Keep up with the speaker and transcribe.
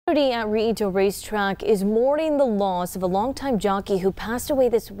At Rito Racetrack is mourning the loss of a longtime jockey who passed away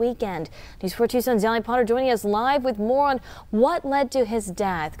this weekend. News 4 Tucson's Allie Potter joining us live with more on what led to his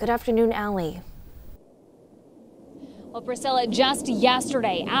death. Good afternoon, Allie. Well, Priscilla, just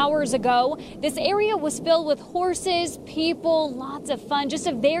yesterday, hours ago, this area was filled with horses, people, lots of fun, just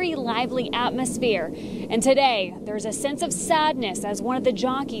a very lively atmosphere. And today, there's a sense of sadness as one of the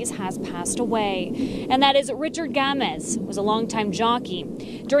jockeys has passed away. And that is Richard Gamez, who was a longtime jockey.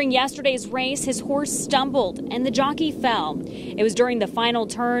 During yesterday's race, his horse stumbled and the jockey fell. It was during the final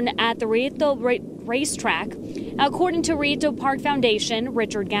turn at the Rito Racetrack. According to Rito Park Foundation,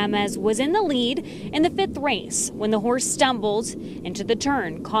 Richard Gamez was in the lead in the 5th race when the horse stumbled into the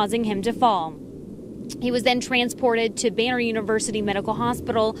turn, causing him to fall. He was then transported to Banner University Medical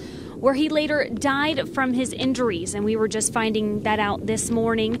Hospital, where he later died from his injuries, and we were just finding that out this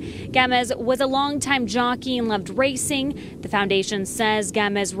morning. Gamez was a longtime jockey and loved racing. The foundation says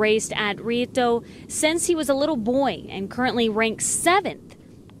Gamez raced at Rito since he was a little boy and currently ranks 7th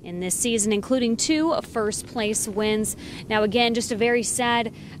in this season, including 2 first-place wins. Now, again, just a very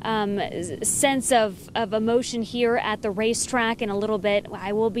sad sense of emotion here at the racetrack. In a little bit,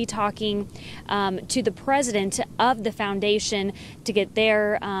 I will be talking to the president of the foundation to get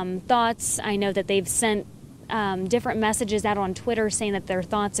their thoughts. I know that they've sent different messages out on Twitter saying that their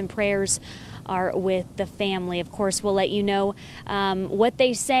thoughts and prayers are with the family. Of course, we'll let you know what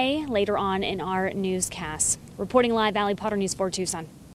they say later on in our newscast. Reporting live, Allie Potter, News 4 Tucson.